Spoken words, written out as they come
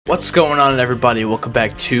What's going on, everybody? Welcome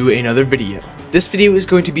back to another video. This video is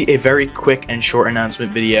going to be a very quick and short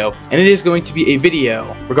announcement video, and it is going to be a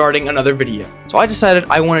video regarding another video. So I decided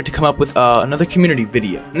I wanted to come up with another community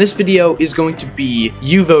video, and this video is going to be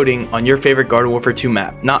you voting on your favorite Garden Warfare 2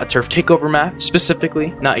 map. Not a turf takeover map specifically,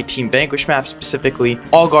 not a team vanquish map specifically,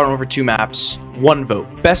 all Garden Warfare 2 maps, one vote.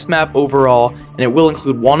 Best map overall, and it will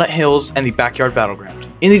include Walnut Hills and the Backyard Battleground.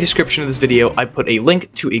 In the description of this video, I put a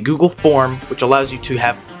link to a Google form which allows you to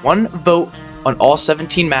have one vote on all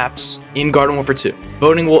 17 maps in Garden Warfare 2.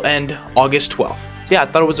 Voting will end August 12th. So yeah, I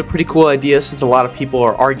thought it was a pretty cool idea since a lot of people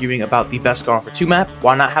are arguing about the best Garden Warfare 2 map.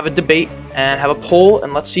 Why not have a debate and have a poll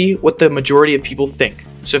and let's see what the majority of people think.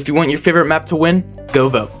 So if you want your favorite map to win, go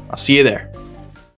vote. I'll see you there.